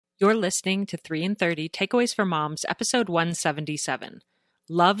You're listening to 3 in 30 Takeaways for Moms, episode 177,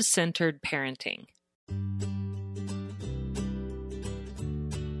 Love-Centered Parenting.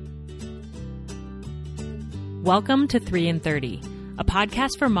 Welcome to 3 in 30, a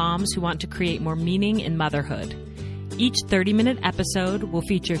podcast for moms who want to create more meaning in motherhood. Each 30-minute episode will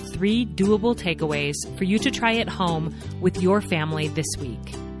feature 3 doable takeaways for you to try at home with your family this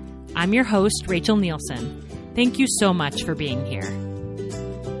week. I'm your host, Rachel Nielsen. Thank you so much for being here.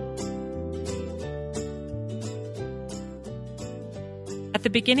 At the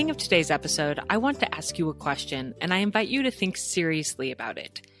beginning of today's episode, I want to ask you a question, and I invite you to think seriously about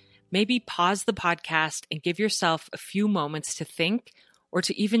it. Maybe pause the podcast and give yourself a few moments to think or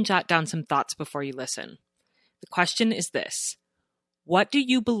to even jot down some thoughts before you listen. The question is this: what do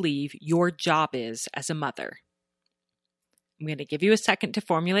you believe your job is as a mother? I'm going to give you a second to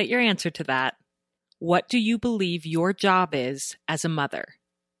formulate your answer to that. What do you believe your job is as a mother?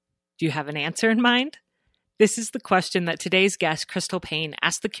 Do you have an answer in mind? This is the question that today's guest, Paine,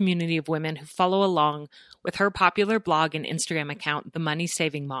 asked the community of women who follow along with her popular blog and Instagram account, The Money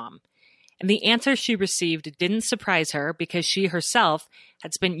Saving Mom. And the answer she received didn't surprise her because she herself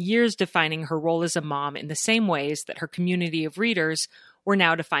had spent years defining her role as a mom in the same ways that her community of readers were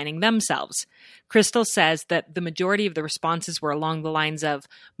now defining themselves. Crystal says that the majority of the responses were along the lines of,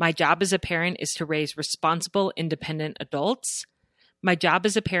 my job as a parent is to raise responsible, independent adults. My job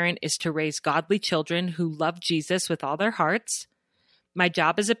as a parent is to raise godly children who love Jesus with all their hearts. My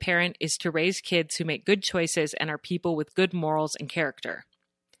job as a parent is to raise kids who make good choices and are people with good morals and character.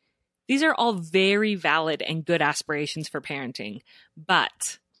 These are all very valid and good aspirations for parenting,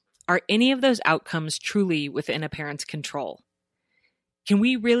 but are any of those outcomes truly within a parent's control? Can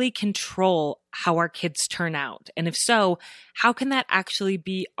we really control how our kids turn out? And if so, how can that actually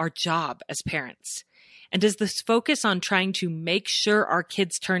be our job as parents? And does this focus on trying to make sure our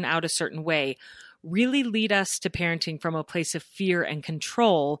kids turn out a certain way really lead us to parenting from a place of fear and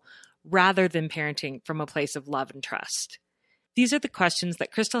control rather than parenting from a place of love and trust? These are the questions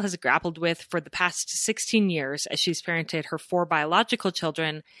that Crystal has grappled with for the past 16 years as she's parented her 4 biological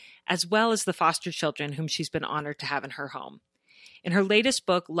children, as well as the foster children whom she's been honored to have in her home. In her latest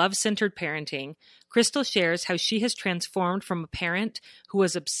book, Love-Centered Parenting, Crystal shares how she has transformed from a parent who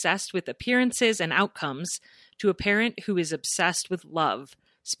was obsessed with appearances and outcomes to a parent who is obsessed with love,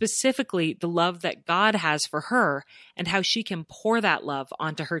 specifically the love that God has for her and how she can pour that love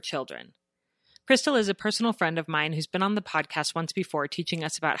onto her children. Crystal is a personal friend of mine who's been on the podcast once before teaching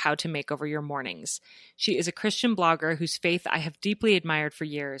us about how to make over your mornings. She is a Christian blogger whose faith I have deeply admired for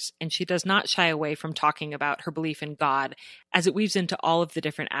years, and she does not shy away from talking about her belief in God as it weaves into all of the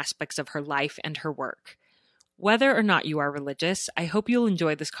different aspects of her life and her work. Whether or not you are religious, I hope you'll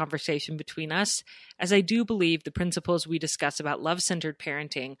enjoy this conversation between us, as I do believe the principles we discuss about love-centered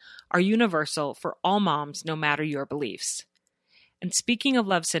parenting are universal for all moms, no matter your beliefs. And speaking of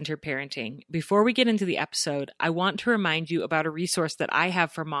love-centered parenting, before we get into the episode, I want to remind you about a resource that I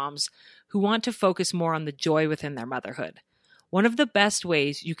have for moms who want to focus more on the joy within their motherhood. One of the best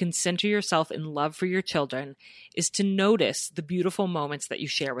ways you can center yourself in love for your children is to notice the beautiful moments that you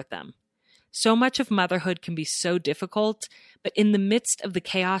share with them. So much of motherhood can be so difficult, but in the midst of the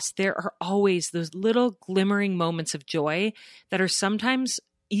chaos, there are always those little glimmering moments of joy that are sometimes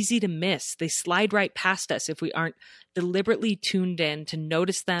easy to miss. They slide right past us if we aren't deliberately tuned in to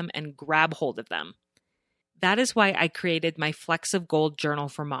notice them and grab hold of them. That is why I created my Flecks of Gold journal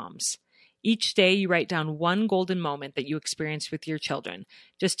for moms. Each day you write down one golden moment that you experienced with your children.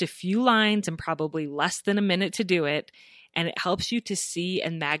 Just a few lines and probably less than a minute to do it, and it helps you to see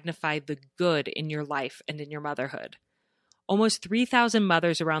and magnify the good in your life and in your motherhood. Almost 3,000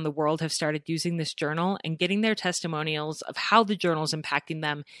 mothers around the world have started using this journal, and getting their testimonials of how the journal is impacting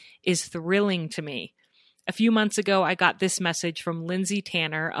them is thrilling to me. A few months ago, I got this message from Lindsay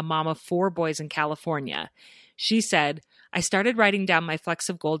Tanner, a mom of 4 boys in California. She said, I started writing down my Flecks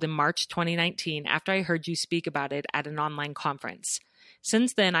of Gold in March 2019 after I heard you speak about it at an online conference.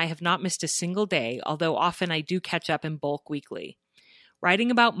 Since then, I have not missed a single day, although often I do catch up in bulk weekly.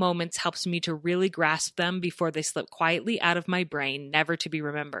 Writing about moments helps me to really grasp them before they slip quietly out of my brain, never to be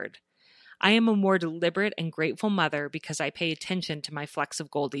remembered. I am a more deliberate and grateful mother because I pay attention to my Flecks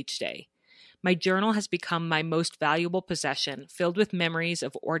of Gold each day. My journal has become my most valuable possession, filled with memories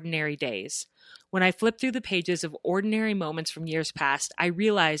of ordinary days. When I flip through the pages of ordinary moments from years past, I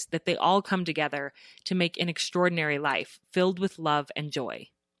realize that they all come together to make an extraordinary life, filled with love and joy.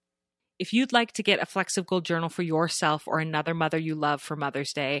 If you'd like to get a Flecks of Gold journal for yourself or another mother you love for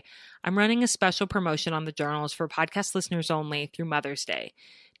Mother's Day, I'm running a special promotion on the journals for podcast listeners only through Mother's Day.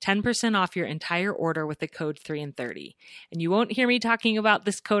 10% off your entire order with the code 3 and 30. And you won't hear me talking about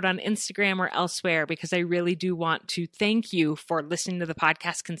this code on Instagram or elsewhere because I really do want to thank you for listening to the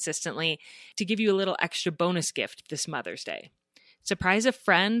podcast consistently to give you a little extra bonus gift this Mother's Day. Surprise a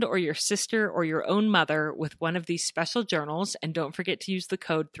friend or your sister or your own mother with one of these special journals, and don't forget to use the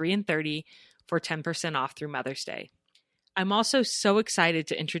code 3 and 30 for 10% off through Mother's Day. I'm also so excited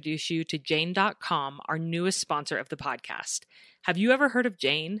to introduce you to Jane.com, our newest sponsor of the podcast. Have you ever heard of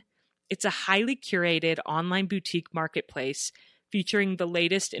Jane? It's a highly curated online boutique marketplace featuring the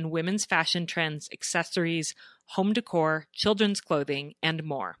latest in women's fashion trends, accessories, home decor, children's clothing, and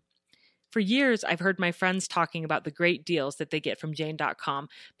more. For years, I've heard my friends talking about the great deals that they get from Jane.com,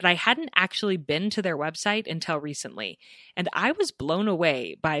 but I hadn't actually been to their website until recently, and I was blown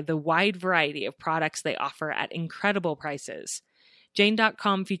away by the wide variety of products they offer at incredible prices.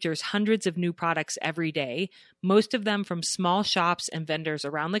 Jane.com features hundreds of new products every day, most of them from small shops and vendors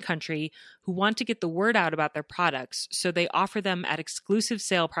around the country who want to get the word out about their products, so they offer them at exclusive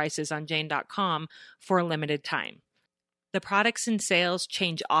sale prices on Jane.com for a limited time. The products and sales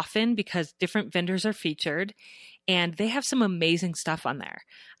change often because different vendors are featured, and they have some amazing stuff on there.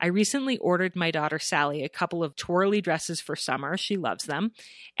 I recently ordered my daughter Sally a couple of twirly dresses for summer. She loves them.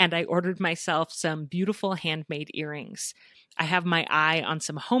 And I ordered myself some beautiful handmade earrings. I have my eye on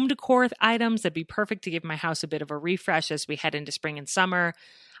some home decor items that'd be perfect to give my house a bit of a refresh as we head into spring and summer.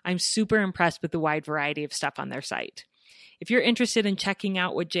 I'm super impressed with the wide variety of stuff on their site. If you're interested in checking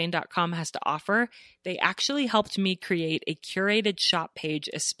out what Jane.com has to offer, they actually helped me create a curated shop page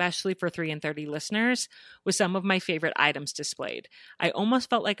especially for 3 and 30 listeners with some of my favorite items displayed. I almost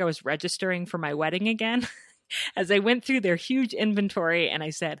felt like I was registering for my wedding again as I went through their huge inventory and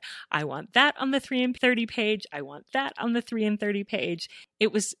I said, I want that on the 3 and 30 page. I want that on the 3 and 30 page.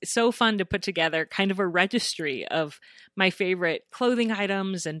 It was so fun to put together kind of a registry of my favorite clothing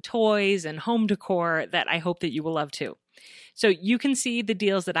items and toys and home decor that I hope that you will love too. So you can see the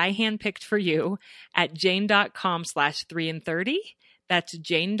deals that I handpicked for you at jane.com/3 and 30. That's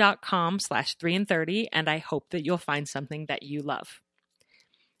jane.com/3 and 30. And I hope that you'll find something that you love.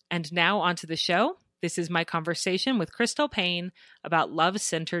 And now onto the show. This is my conversation with Crystal Paine about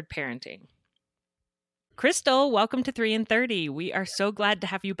love-centered parenting. Crystal, welcome to 3 and 30. We are so glad to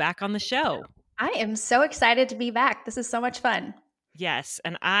have you back on the show. I am so excited to be back. This is so much fun. Yes,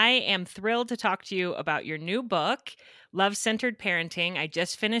 and I am thrilled to talk to you about your new book, Love-Centered Parenting. I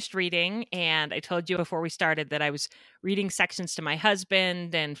just finished reading, and I told you before we started that I was reading sections to my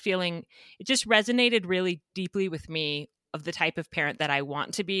husband and feeling it just resonated really deeply with me of the type of parent that I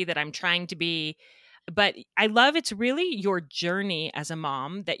want to be, that I'm trying to be. But I love it's really your journey as a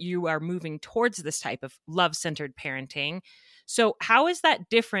mom that you are moving towards this type of love-centered parenting. So how is that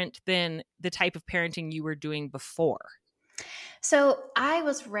different than the type of parenting you were doing before? So I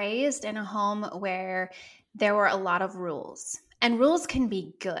was raised in a home where there were a lot of rules, and rules can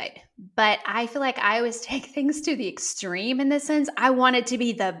be good, but I feel like I always take things to the extreme in this sense. I wanted to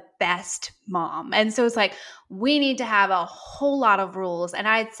be the best mom. And so it's like, we need to have a whole lot of rules. And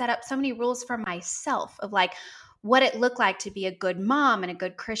I had set up so many rules for myself of like what it looked like to be a good mom and a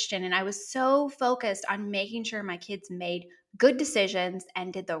good Christian. And I was so focused on making sure my kids made good decisions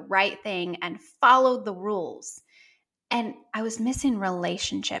and did the right thing and followed the rules. And I was missing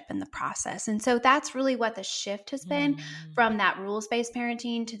relationship in the process. And so that's really what the shift has been from that rules-based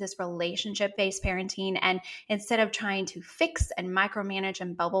parenting to this relationship-based parenting. And instead of trying to fix and micromanage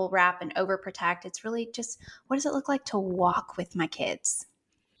and bubble wrap and overprotect, it's really just, what does it look like to walk with my kids?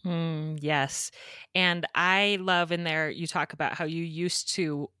 Yes. And I love in there, you talk about how you used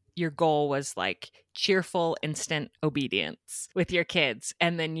to, your goal was like cheerful, instant obedience with your kids.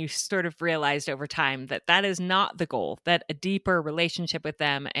 And then you sort of realized over time that that is not the goal, that a deeper relationship with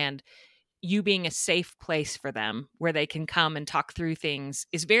them and you being a safe place for them where they can come and talk through things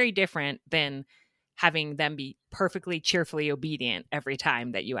is very different than having them be perfectly cheerfully obedient every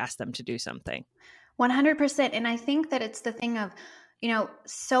time that you ask them to do something. 100%. And I think that it's the thing of,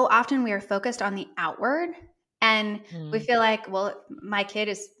 so often we are focused on the outward. And we feel like, well, my kid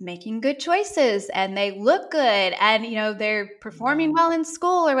is making good choices and they look good and, they're performing well in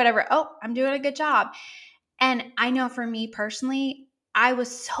school or whatever. Oh, I'm doing a good job. And I know for me personally, I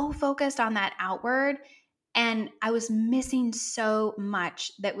was so focused on that outward and I was missing so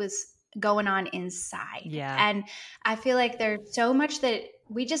much that was going on inside. Yeah. And I feel like there's so much that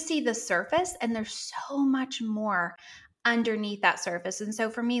we just see the surface and there's so much more underneath that surface. And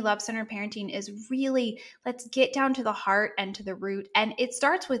so for me, love-centered parenting is really, let's get down to the heart and to the root. And it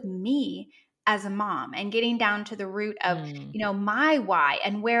starts with me as a mom and getting down to the root of, Mm. my why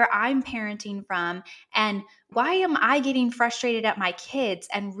and where I'm parenting from and why am I getting frustrated at my kids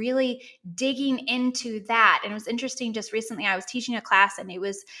and really digging into that. And it was interesting, just recently I was teaching a class and it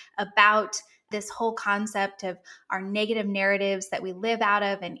was about this whole concept of our negative narratives that we live out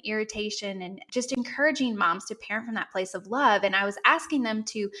of and irritation and just encouraging moms to parent from that place of love. And I was asking them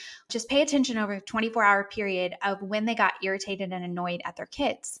to just pay attention over a 24-hour period of when they got irritated and annoyed at their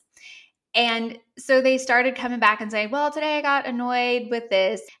kids. And so they started coming back and saying, well, today I got annoyed with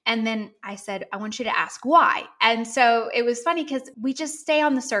this. And then I said, I want you to ask why. And so it was funny because we just stay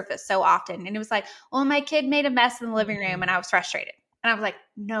on the surface so often. And it was like, well, my kid made a mess in the living room and I was frustrated. And I was like,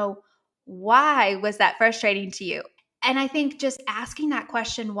 no, why was that frustrating to you? And I think just asking that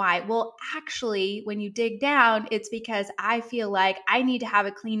question, why? Well, actually, when you dig down, it's because I feel like I need to have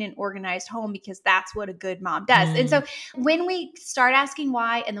a clean and organized home because that's what a good mom does. And so when we start asking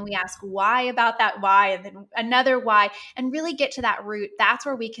why, and then we ask why about that why, and then another why, and really get to that root, that's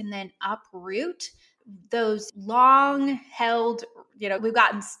where we can then uproot those long held, we've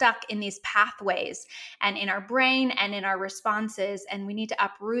gotten stuck in these pathways and in our brain and in our responses. And we need to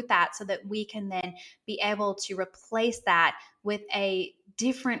uproot that so that we can then be able to replace that with a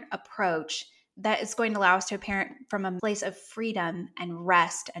different approach that is going to allow us to parent from a place of freedom and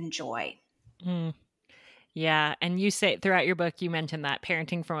rest and joy. Mm. Yeah. And you say throughout your book, you mentioned that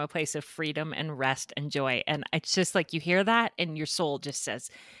parenting from a place of freedom and rest and joy. And it's just like you hear that and your soul just says,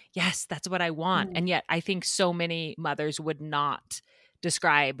 yes, that's what I want. And yet I think so many mothers would not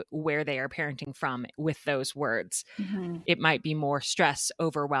describe where they are parenting from with those words. Mm-hmm. It might be more stress,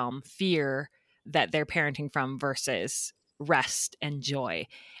 overwhelm, fear that they're parenting from versus rest and joy.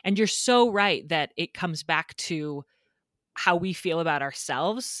 And you're so right that it comes back to how we feel about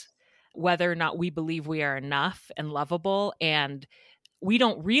ourselves, whether or not we believe we are enough and lovable. And we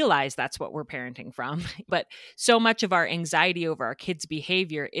don't realize that's what we're parenting from. But so much of our anxiety over our kids'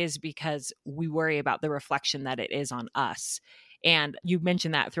 behavior is because we worry about the reflection that it is on us. And you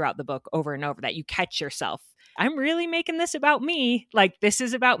mentioned that throughout the book over and over, that you catch yourself. I'm really making this about me. Like, this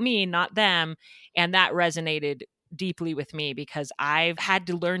is about me, not them. And that resonated deeply with me because I've had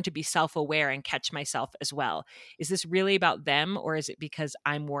to learn to be self-aware and catch myself as well. Is this really about them, or is it because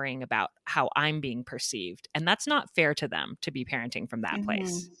I'm worrying about how I'm being perceived? And that's not fair to them to be parenting from that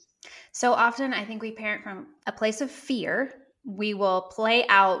place. So often I think we parent from a place of fear. We will play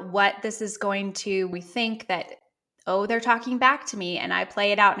out what this is going to, we think that, oh, they're talking back to me. And I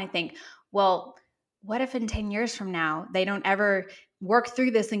play it out and I think, well, what if in 10 years from now, they don't ever work through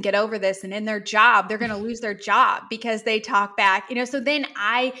this and get over this, and in their job, they're going to lose their job because they talk back, so then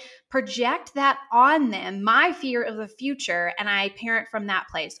I project that on them, my fear of the future, and I parent from that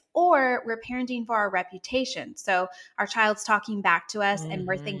place. Or we're parenting for our reputation. So our child's talking back to us and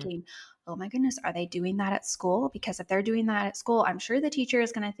we're thinking, oh my goodness, are they doing that at school? Because if they're doing that at school, I'm sure the teacher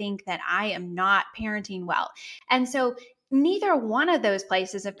is going to think that I am not parenting well. And so neither one of those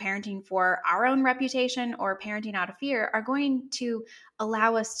places of parenting for our own reputation or parenting out of fear are going to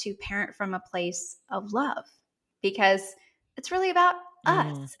allow us to parent from a place of love, because it's really about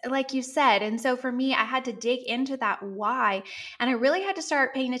us, like you said. And so for me, I had to dig into that why, and I really had to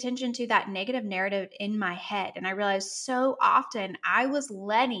start paying attention to that negative narrative in my head. And I realized so often I was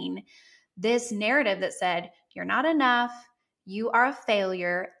letting this narrative that said, you're not enough, you are a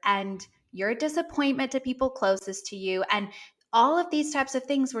failure, and you're a disappointment to people closest to you. And all of these types of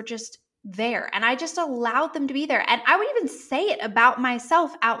things were just there. And I just allowed them to be there. And I would even say it about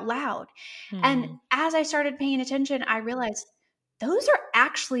myself out loud. And as I started paying attention, I realized those are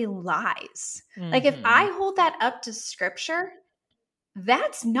actually lies. Like, if I hold that up to scripture,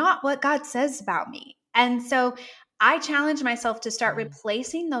 that's not what God says about me. And so I challenge myself to start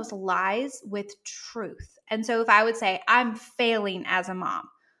replacing those lies with truth. And so if I would say, I'm failing as a mom,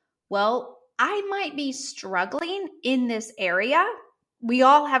 well, I might be struggling in this area. We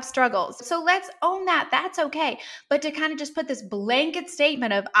all have struggles. So let's own that. That's okay. But to kind of just put this blanket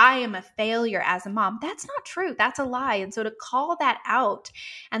statement of I am a failure as a mom, that's not true. That's a lie. And so to call that out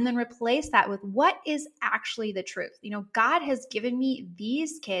and then replace that with what is actually the truth. God has given me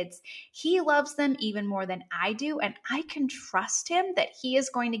these kids. He loves them even more than I do. And I can trust him that he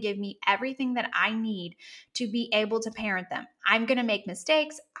is going to give me everything that I need to be able to parent them. I'm going to make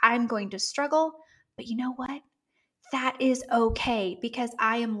mistakes. I'm going to struggle. But you know what? That is okay, because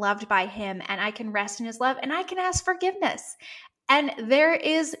I am loved by him and I can rest in his love and I can ask forgiveness. And there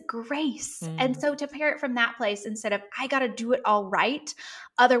is grace. And so to parent from that place instead of I got to do it all right,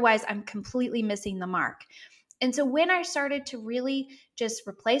 otherwise I'm completely missing the mark. And so when I started to really just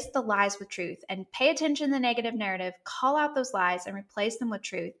replace the lies with truth and pay attention to the negative narrative, call out those lies and replace them with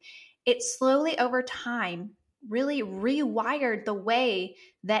truth, it slowly over time really rewired the way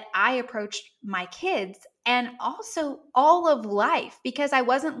that I approached my kids and also all of life, because I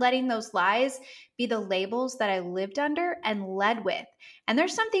wasn't letting those lies be the labels that I lived under and led with. And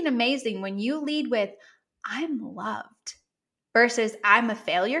there's something amazing when you lead with, I'm loved versus I'm a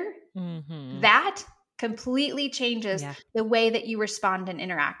failure. Mm-hmm. That completely changes Yeah. the way that you respond and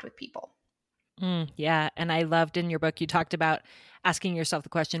interact with people. Yeah. And I loved in your book, you talked about asking yourself the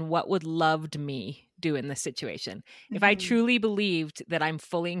question, what would loved me do in this situation? If I Mhm. truly believed that I'm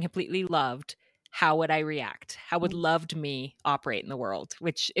fully and completely loved, how would I react? How would loved me operate in the world?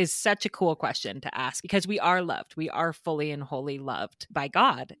 Which is such a cool question to ask, because we are loved. We are fully and wholly loved by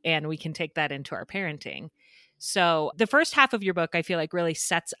God, and we can take that into our parenting. So the first half of your book, I feel like, really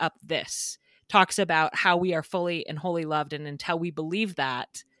sets up this, talks about how we are fully and wholly loved. And until we believe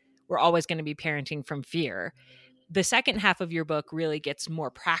that, we're always going to be parenting from fear. The second half of your book really gets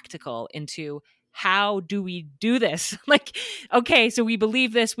more practical into how do we do this? Like, okay, so we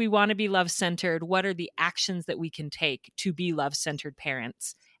believe this, we want to be love centered. What are the actions that we can take to be love centered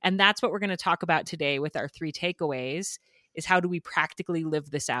parents? And that's what we're going to talk about today with our 3 takeaways, is how do we practically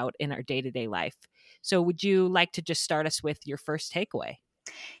live this out in our day-to-day life? So would you like to just start us with your first takeaway?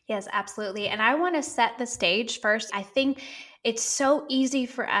 Yes, absolutely. And I want to set the stage first. I think it's so easy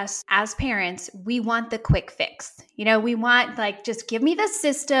for us as parents. We want the quick fix. We want, like, just give me the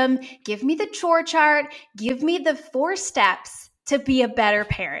system, give me the chore chart, give me the 4 steps to be a better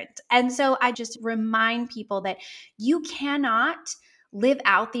parent. And so I just remind people that you cannot live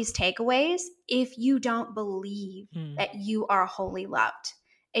out these takeaways if you don't believe Mm. that you are wholly loved.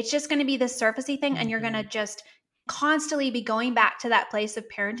 It's just going to be the surfacey thing, and you're going to Mm-hmm. just constantly be going back to that place of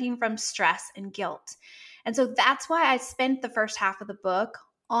parenting from stress and guilt. And so that's why I spent the first half of the book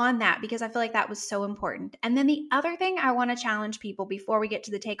on that, because I feel like that was so important. And then the other thing I want to challenge people before we get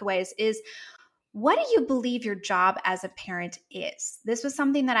to the takeaways is, what do you believe your job as a parent is? This was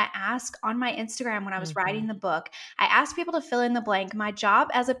something that I asked on my Instagram when I was Mm-hmm. writing the book. I asked people to fill in the blank. My job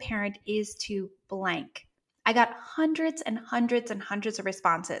as a parent is to blank. I got hundreds and hundreds and hundreds of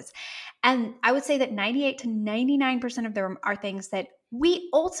responses. And I would say that 98 to 99% of them are things that we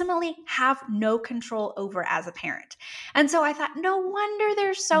ultimately have no control over as a parent. And so I thought, no wonder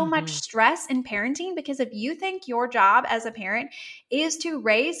there's so much Mm-hmm. stress in parenting, because if you think your job as a parent is to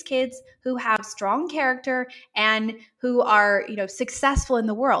raise kids who have strong character and who are, successful in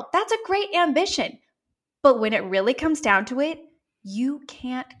the world, that's a great ambition. But when it really comes down to it, you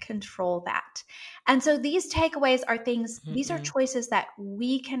can't control that. And so these takeaways are these are Mm-mm. choices that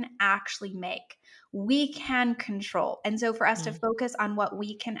we can actually make. We can control. And so for us to Mm. focus on what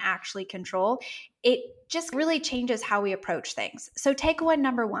we can actually control, it just really changes how we approach things. So takeaway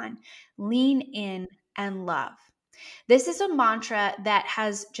number 1, lean in and love. This is a mantra that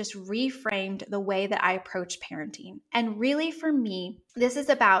has just reframed the way that I approach parenting. And really, for me, this is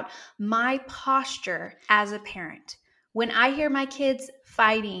about my posture as a parent. When I hear my kids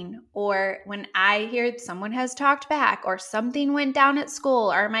fighting, or when I hear someone has talked back, or something went down at school,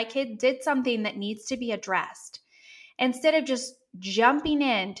 or my kid did something that needs to be addressed, instead of just jumping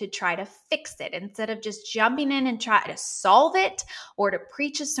in to try to fix it, instead of just jumping in and try to solve it or to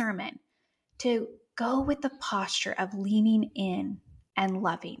preach a sermon, to go with the posture of leaning in and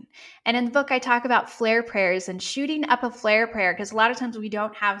loving. And in the book, I talk about flare prayers and shooting up a flare prayer, because a lot of times we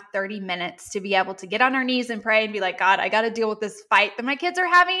don't have 30 minutes to be able to get on our knees and pray and be like, God, I got to deal with this fight that my kids are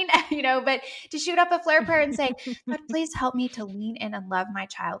having, but to shoot up a flare prayer and say, God, please help me to lean in and love my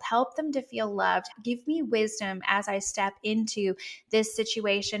child. Help them to feel loved. Give me wisdom as I step into this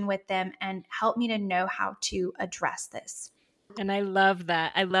situation with them, and help me to know how to address this. And I love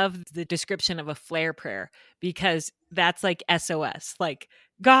that. I love the description of a flare prayer, because that's like SOS. Like,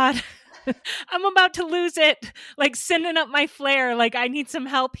 God, I'm about to lose it. Like, sending up my flare. Like, I need some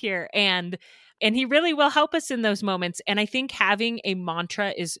help here. And he really will help us in those moments. And I think having a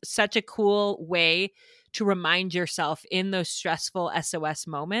mantra is such a cool way to remind yourself in those stressful SOS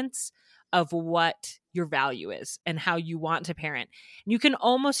moments of what your value is and how you want to parent. You can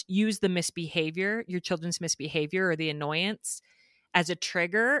almost use the misbehavior, your children's misbehavior or the annoyance, as a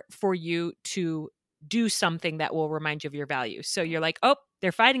trigger for you to do something that will remind you of your values. So you're like, oh,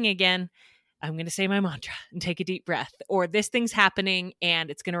 they're fighting again. I'm going to say my mantra and take a deep breath. Or this thing's happening and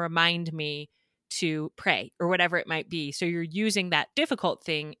it's going to remind me to pray, or whatever it might be. So you're using that difficult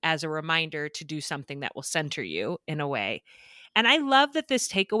thing as a reminder to do something that will center you in a way. And I love that this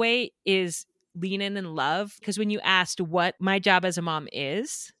takeaway is lean in and love, because when you asked what my job as a mom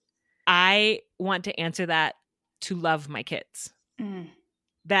is, I want to answer that to love my kids. Mm.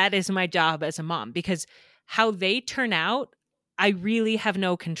 That is my job as a mom, because how they turn out I really have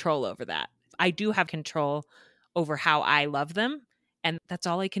no control over that. I do have control over how I love them, and that's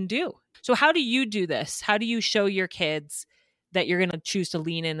all I can do. So how do you do this? How do you show your kids that you're going to choose to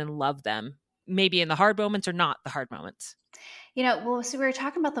lean in and love them, maybe in the hard moments or not the hard moments? Well, so we were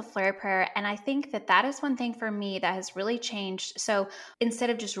talking about the flare prayer, and I think that that is one thing for me that has really changed. So instead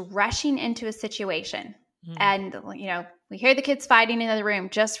of just rushing into a situation, Mm. and we hear the kids fighting in the room.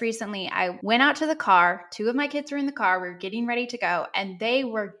 Just recently, I went out to the car. Two of my kids were in the car. We were getting ready to go, and they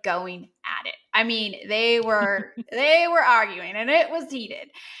were going at it. I mean, they were arguing, and it was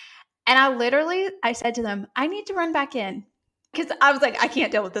heated. And I said to them, I need to run back in because I was like, I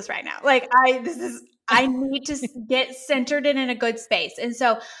can't deal with this right now. Like, I need to get centered and in a good space. And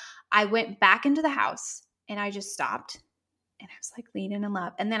so I went back into the house and I just stopped and I was like, lean in and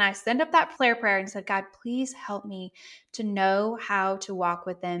love. And then I sent up that prayer and said, God, please help me to know how to walk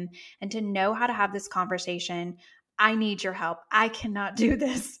with them and to know how to have this conversation. I need your help. I cannot do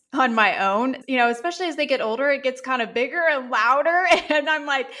this on my own. Especially as they get older, it gets kind of bigger and louder. And I'm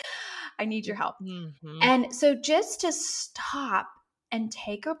like, I need your help. Mm-hmm. And so just to stop and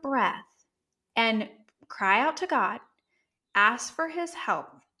take a breath and cry out to God, ask for his help,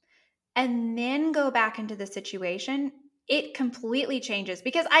 and then go back into the situation, it completely changes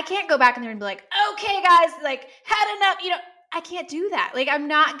because I can't go back in there and be like, okay, guys, like had enough. I can't do that. Like, I'm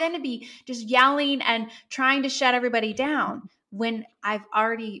not going to be just yelling and trying to shut everybody down when I've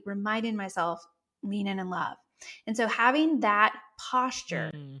already reminded myself, lean in and love. And so having that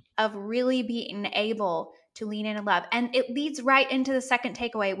posture of really being able to lean in and love, and it leads right into the second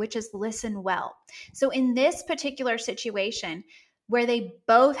takeaway, which is listen well. So in this particular situation where they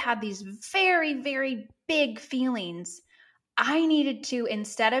both had these very, very big feelings, I needed to,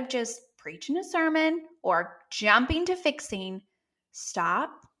 instead of just preaching a sermon or jumping to fixing,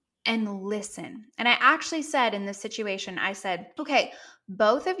 stop and listen. And I actually said in this situation, I said, okay,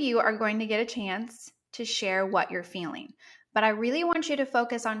 both of you are going to get a chance to share what you're feeling. But I really want you to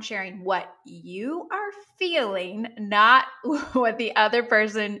focus on sharing what you are feeling, not what the other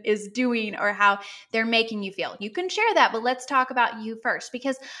person is doing or how they're making you feel. You can share that, but let's talk about you first.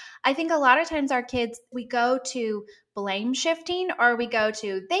 Because I think a lot of times our kids, we go to blame shifting or we go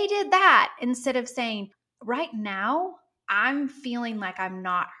to, they did that, instead of saying, right now, I'm feeling like I'm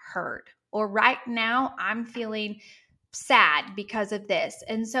not heard. Or right now, I'm feeling sad because of this.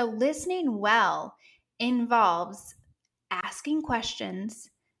 And so listening well involves asking questions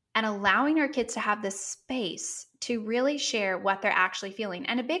and allowing our kids to have this space to really share what they're actually feeling.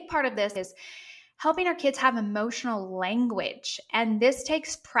 And a big part of this is helping our kids have emotional language. And this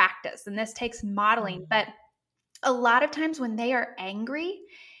takes practice and this takes modeling. But a lot of times when they are angry,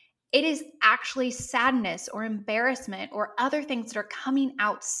 it is actually sadness or embarrassment or other things that are coming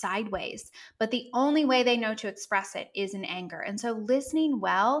out sideways. But the only way they know to express it is in anger. And so listening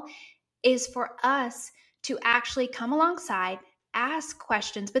well is for us to actually come alongside, ask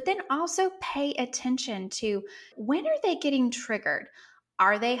questions, but then also pay attention to, when are they getting triggered?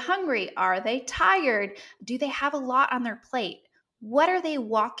 Are they hungry? Are they tired? Do they have a lot on their plate? What are they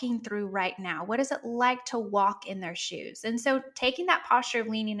walking through right now? What is it like to walk in their shoes? And so taking that posture of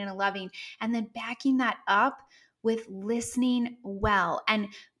leaning and loving and then backing that up with listening well and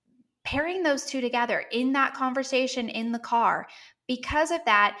pairing those two together in that conversation in the car. Because of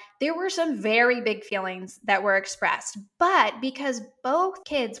that, there were some very big feelings that were expressed. But because both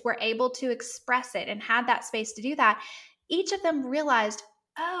kids were able to express it and had that space to do that, each of them realized,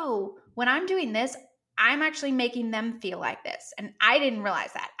 oh, when I'm doing this, I'm actually making them feel like this. And I didn't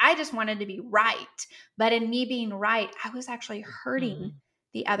realize that. I just wanted to be right. But in me being right, I was actually hurting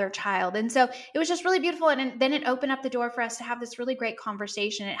the other child. And so it was just really beautiful. And then it opened up the door for us to have this really great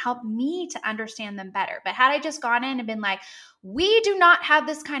conversation. It helped me to understand them better. But had I just gone in and been like, we do not have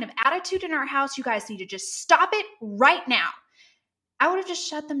this kind of attitude in our house, you guys need to just stop it right now, I would have just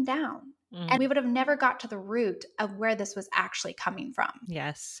shut them down. And we would have never got to the root of where this was actually coming from.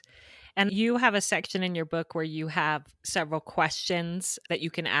 Yes. And you have a section in your book where you have several questions that you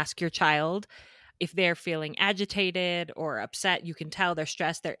can ask your child. If they're feeling agitated or upset, you can tell they're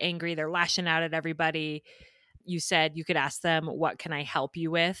stressed, they're angry, they're lashing out at everybody. You said you could ask them, what can I help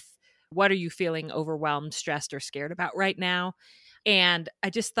you with? What are you feeling overwhelmed, stressed, or scared about right now? And I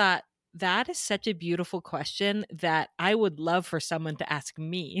just thought that is such a beautiful question that I would love for someone to ask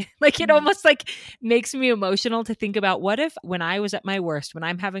me. Like it almost like makes me emotional to think about, what if when I was at my worst, when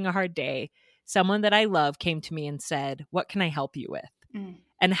I'm having a hard day, someone that I love came to me and said, what can I help you with?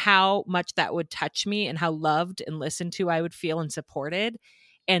 And how much that would touch me and how loved and listened to I would feel and supported.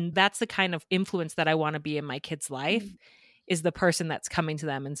 And that's the kind of influence that I want to be in my kid's life, is the person that's coming to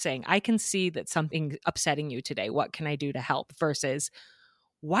them and saying, I can see that something's upsetting you today. What can I do to help? Versus,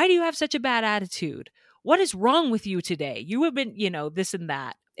 why do you have such a bad attitude? What is wrong with you today? You have been, this and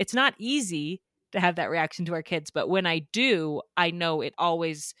that. It's not easy to have that reaction to our kids, but when I do, I know it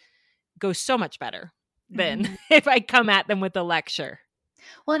always goes so much better than Mhm. if I come at them with a lecture.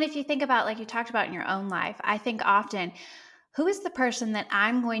 Well, and if you think about, like you talked about in your own life, I think often, who is the person that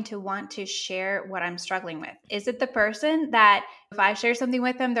I'm going to want to share what I'm struggling with? Is it the person that if I share something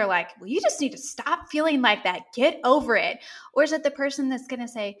with them, they're like, well, you just need to stop feeling like that. Get over it. Or is it the person that's going to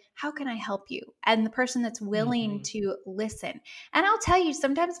say, how can I help you? And the person that's willing to listen. And I'll tell you,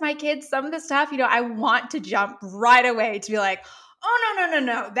 sometimes my kids, some of the stuff, I want to jump right away to be like, oh,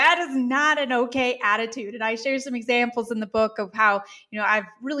 no. That is not an okay attitude. And I share some examples in the book of how, I've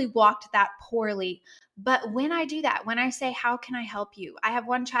really walked that poorly. But when I do that, when I say, how can I help you? I have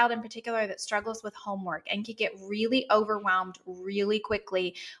one child in particular that struggles with homework and can get really overwhelmed really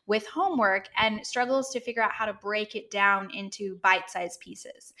quickly with homework and struggles to figure out how to break it down into bite-sized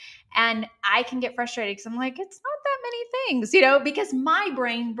pieces. And I can get frustrated because I'm like, it's not that many things, because my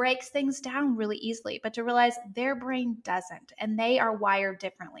brain breaks things down really easily, but to realize their brain doesn't, and they are wired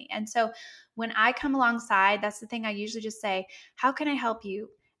differently. And so when I come alongside, that's the thing I usually just say, how can I help you?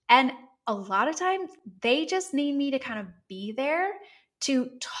 And a lot of times they just need me to kind of be there to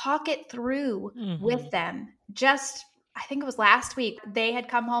talk it through with them. I think it was last week, they had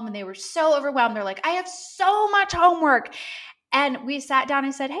come home and they were so overwhelmed. They're like, I have so much homework. And we sat down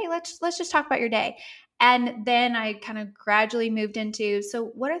and said, hey, let's just talk about your day. And then I kind of gradually moved into, so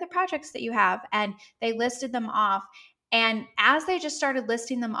what are the projects that you have? And they listed them off. And as they just started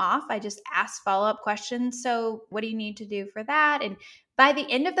listing them off, I just asked follow-up questions. So what do you need to do for that? And by the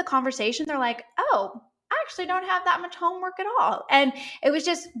end of the conversation, they're like, oh, I actually don't have that much homework at all. And it was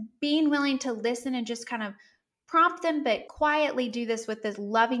just being willing to listen and just kind of prompt them, but quietly do this with this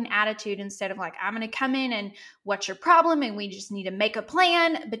loving attitude instead of like, I'm going to come in and what's your problem? And we just need to make a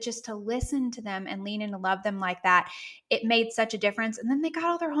plan, but just to listen to them and lean in and love them like that. It made such a difference. And then they got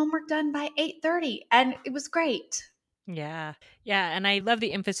all their homework done by 8:30 and it was great. Yeah. Yeah. And I love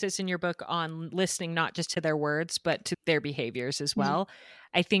the emphasis in your book on listening, not just to their words, but to their behaviors as well.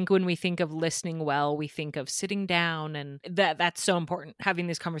 I think when we think of listening well, we think of sitting down, and that's so important. Having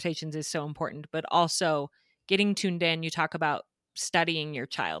these conversations is so important, but also getting tuned in. You talk about studying your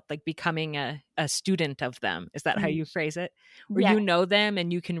child, like becoming a student of them. Is that how you phrase it? Where Yeah. you know them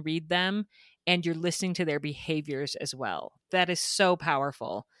and you can read them and you're listening to their behaviors as well. That is so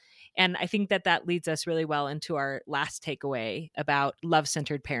powerful. And I think that leads us really well into our last takeaway about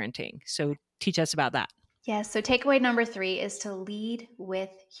love-centered parenting. So teach us about that. Yes. So takeaway number 3 is to lead with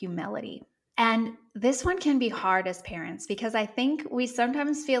humility. And this one can be hard as parents because I think we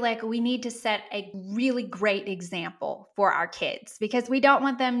sometimes feel like we need to set a really great example for our kids because we don't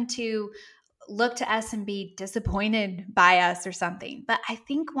want them to look to us and be disappointed by us or something. But I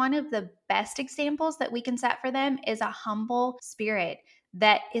think one of the best examples that we can set for them is a humble spirit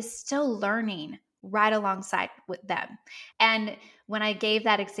that is still learning right alongside with them. And when I gave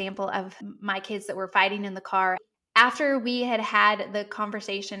that example of my kids that were fighting in the car, after we had had the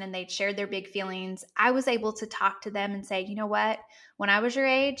conversation and they'd shared their big feelings, I was able to talk to them and say, you know what, when I was your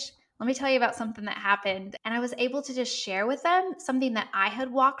age, let me tell you about something that happened. And I was able to just share with them something that I had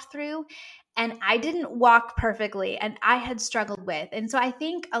walked through and I didn't walk perfectly and I had struggled with. And so I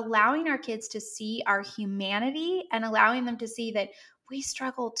think allowing our kids to see our humanity and allowing them to see that we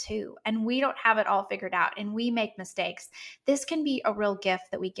struggle too and we don't have it all figured out and we make mistakes. This can be a real gift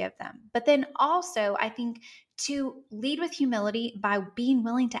that we give them. But then also, I think to lead with humility by being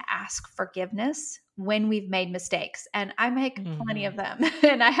willing to ask forgiveness when we've made mistakes. And I make plenty of them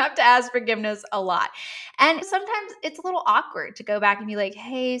and I have to ask forgiveness a lot. And sometimes it's a little awkward to go back and be like,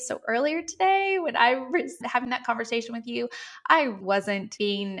 hey, so earlier today when I was having that conversation with you, I wasn't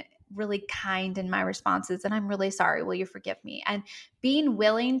being really kind in my responses and I'm really sorry. Will you forgive me? And being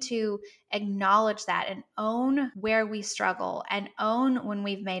willing to acknowledge that and own where we struggle and own when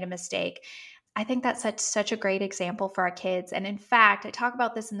we've made a mistake. I think that's such a great example for our kids. And in fact, I talk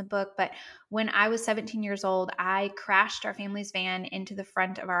about this in the book, but when I was 17 years old, I crashed our family's van into the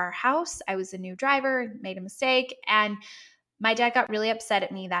front of our house. I was a new driver, made a mistake, and my dad got really upset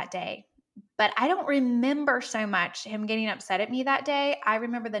at me that day. But I don't remember so much him getting upset at me that day. I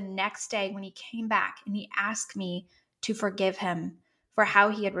remember the next day when he came back and he asked me to forgive him for how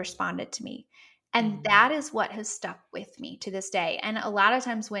he had responded to me. And that is what has stuck with me to this day. And a lot of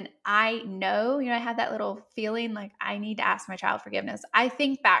times when I know, I have that little feeling like I need to ask my child forgiveness, I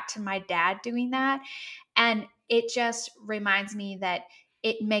think back to my dad doing that. And it just reminds me that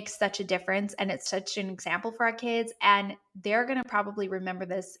it makes such a difference, and it's such an example for our kids, and they're going to probably remember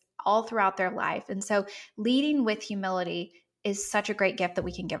this all throughout their life. And so leading with humility is such a great gift that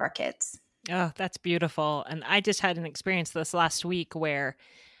we can give our kids. Oh, that's beautiful. And I just had an experience this last week where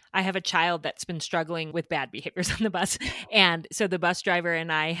I have a child that's been struggling with bad behaviors on the bus. And so the bus driver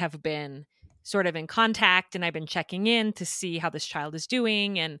and I have been sort of in contact, and I've been checking in to see how this child is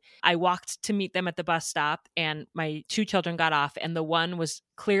doing. And I walked to meet them at the bus stop, and my two children got off, and the one was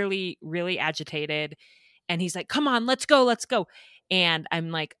clearly really agitated. And he's like, "Come on, let's go, let's go." And I'm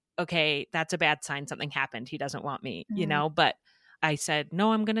like, okay, that's a bad sign. Something happened. He doesn't want me, but I said,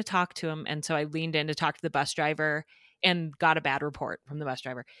 no, I'm going to talk to him. And so I leaned in to talk to the bus driver and got a bad report from the bus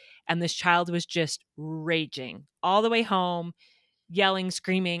driver. And this child was just raging all the way home, yelling,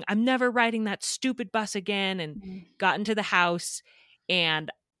 screaming, "I'm never riding that stupid bus again," and got into the house.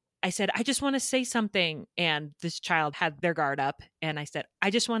 And I said, "I just want to say something." And this child had their guard up. And I said,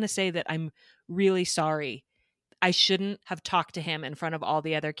 "I just want to say that I'm really sorry. I shouldn't have talked to him in front of all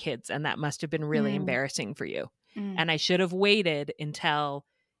the other kids. And that must have been really embarrassing for you. And I should have waited until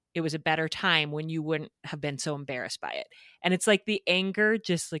it was a better time when you wouldn't have been so embarrassed by it." And it's like the anger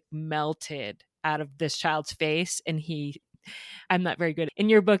just like melted out of this child's face. And I'm not very good. In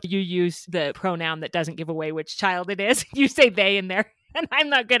your book, you use the pronoun that doesn't give away which child it is. You say they in there, and I'm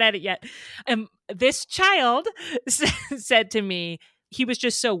not good at it yet. This child said to me, he was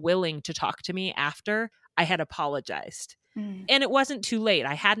just so willing to talk to me after I had apologized. And it wasn't too late.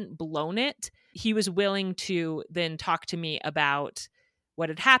 I hadn't blown it. He was willing to then talk to me about what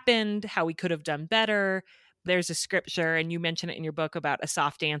had happened, how we could have done better. There's a scripture, and you mention it in your book, about a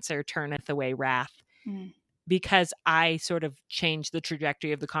soft answer turneth away wrath. Because I sort of changed the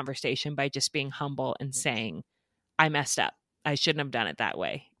trajectory of the conversation by just being humble and saying, I messed up. I shouldn't have done it that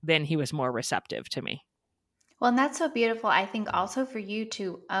way. Then he was more receptive to me. Well, and that's so beautiful. I think also for you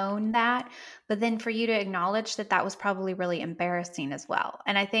to own that, but then for you to acknowledge that that was probably really embarrassing as well.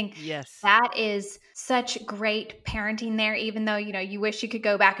 And I think Yes. that is such great parenting there, even though, you wish you could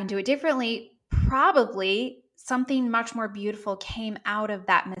go back and do it differently. Probably something much more beautiful came out of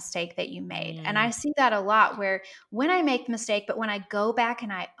that mistake that you made. And I see that a lot, where when I make the mistake, but when I go back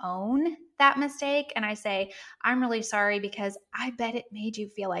and I own that mistake and I say, I'm really sorry because I bet it made you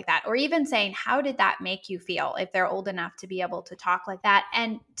feel like that. Or even saying, how did that make you feel, if they're old enough to be able to talk like that,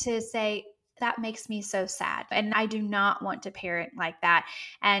 and to say, that makes me so sad. And I do not want to parent like that.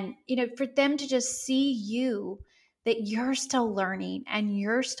 And, for them to just see you, that you're still learning and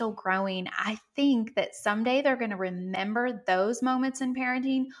you're still growing, I think that someday they're going to remember those moments in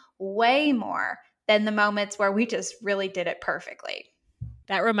parenting way more than the moments where we just really did it perfectly.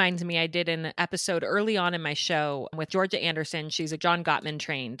 That reminds me, I did an episode early on in my show with Georgia Anderson. She's a John Gottman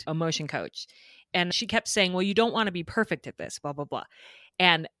trained emotion coach. And she kept saying, well, you don't want to be perfect at this, blah, blah, blah.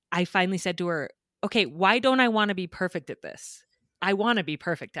 And I finally said to her, okay, why don't I want to be perfect at this? I want to be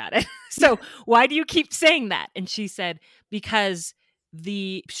perfect at it. So why do you keep saying that? And she said, because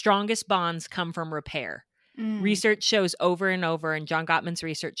the strongest bonds come from repair. Research shows over and over, and John Gottman's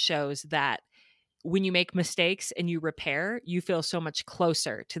research shows that when you make mistakes and you repair, you feel so much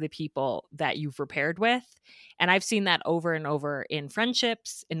closer to the people that you've repaired with. And I've seen that over and over in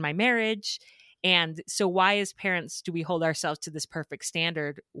friendships, in my marriage. And so why, as parents, do we hold ourselves to this perfect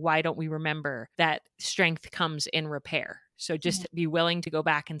standard? Why don't we remember that strength comes in repair? So just be willing to go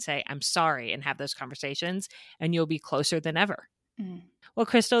back and say, I'm sorry, and have those conversations, and you'll be closer than ever. Well,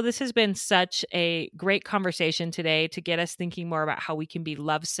 Crystal, this has been such a great conversation today to get us thinking more about how we can be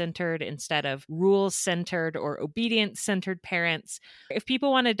love-centered instead of rules-centered or obedience-centered parents. If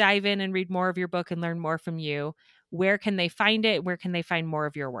people want to dive in and read more of your book and learn more from you, where can they find it? Where can they find more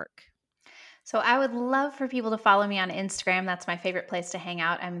of your work? So I would love for people to follow me on Instagram. That's my favorite place to hang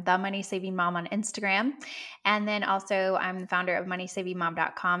out. I'm the Money Saving Mom on Instagram. And then also I'm the founder of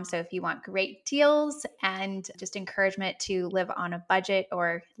moneysavingmom.com. So if you want great deals and just encouragement to live on a budget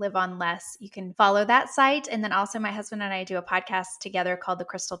or live on less, you can follow that site. And then also my husband and I do a podcast together called The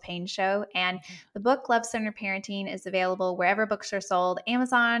Crystal Paine Show. And the book Love Centered Parenting is available wherever books are sold,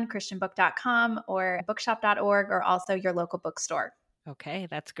 Amazon, christianbook.com, or bookshop.org, or also your local bookstore. Okay,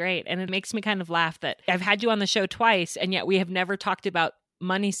 that's great. And it makes me kind of laugh that I've had you on the show twice, and yet we have never talked about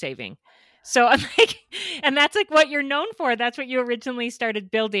money saving. So I'm like, and that's like what you're known for. That's what you originally started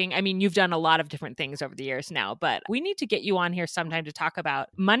building. I mean, you've done a lot of different things over the years now, but we need to get you on here sometime to talk about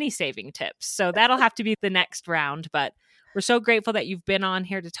money saving tips. So that'll have to be the next round. But we're so grateful that you've been on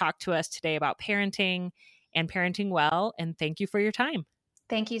here to talk to us today about parenting and parenting well. And thank you for your time.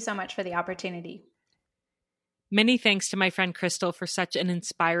 Thank you so much for the opportunity. Many thanks to my friend Crystal for such an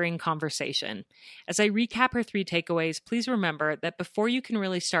inspiring conversation. As I recap her 3 takeaways, please remember that before you can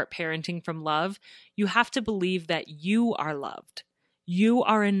really start parenting from love, you have to believe that you are loved. You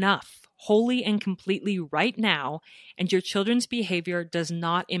are enough, wholly and completely right now, and your children's behavior does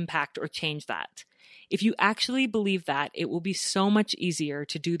not impact or change that. If you actually believe that, it will be so much easier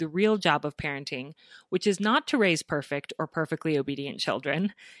to do the real job of parenting, which is not to raise perfect or perfectly obedient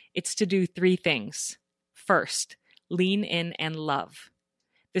children. It's to do 3 things. First, lean in and love.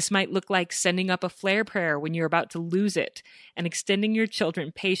 This might look like sending up a flare prayer when you're about to lose it and extending your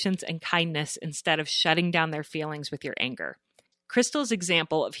children patience and kindness instead of shutting down their feelings with your anger. Crystal's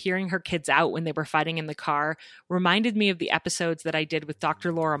example of hearing her kids out when they were fighting in the car reminded me of the episodes that I did with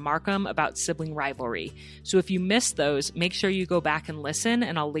Dr. Laura Markham about sibling rivalry. So if you missed those, make sure you go back and listen,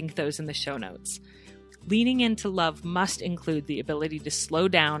 and I'll link those in the show notes. Leaning into love must include the ability to slow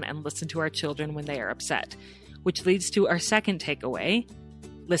down and listen to our children when they are upset, which leads to our second takeaway: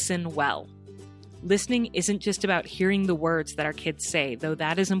 listen well. Listening isn't just about hearing the words that our kids say, though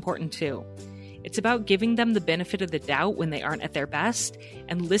that is important too. It's about giving them the benefit of the doubt when they aren't at their best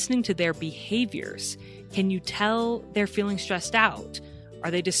and listening to their behaviors. Can you tell they're feeling stressed out? Are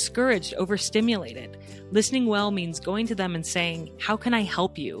they discouraged, overstimulated? Listening well means going to them and saying, "How can I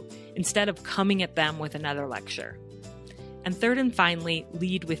help you?" instead of coming at them with another lecture. And third and finally,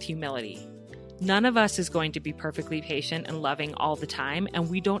 lead with humility. None of us is going to be perfectly patient and loving all the time, and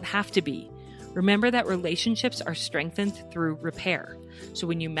we don't have to be. Remember that relationships are strengthened through repair. So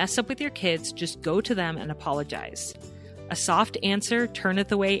when you mess up with your kids, just go to them and apologize. A soft answer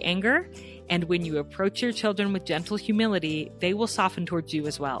turneth away anger, and when you approach your children with gentle humility, they will soften towards you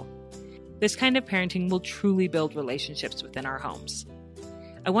as well. This kind of parenting will truly build relationships within our homes.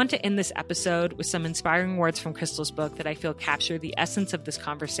 I want to end this episode with some inspiring words from Crystal's book that I feel capture the essence of this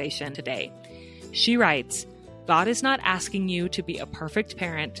conversation today. She writes, "God is not asking you to be a perfect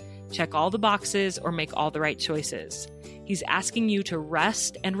parent, check all the boxes, or make all the right choices. He's asking you to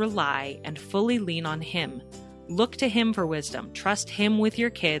rest and rely and fully lean on Him. Look to Him for wisdom, trust Him with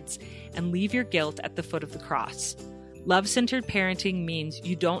your kids, and leave your guilt at the foot of the cross. Love-centered parenting means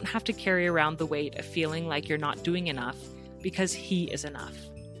you don't have to carry around the weight of feeling like you're not doing enough, because He is enough."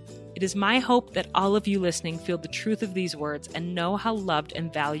 It is my hope that all of you listening feel the truth of these words and know how loved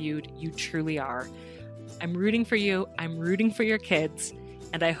and valued you truly are. I'm rooting for you, I'm rooting for your kids,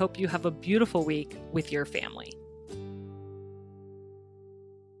 and I hope you have a beautiful week with your family.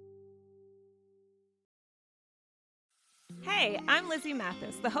 Hey, I'm Lizzie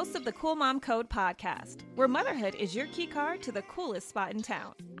Mathis, the host of the Cool Mom Code podcast, where motherhood is your key card to the coolest spot in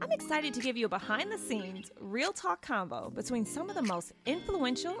town. I'm excited to give you a behind-the-scenes, real talk combo between some of the most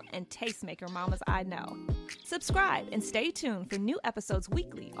influential and tastemaker mamas I know. Subscribe and stay tuned for new episodes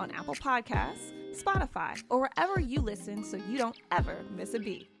weekly on Apple Podcasts, Spotify, or wherever you listen so you don't ever miss a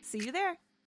beat. See you there.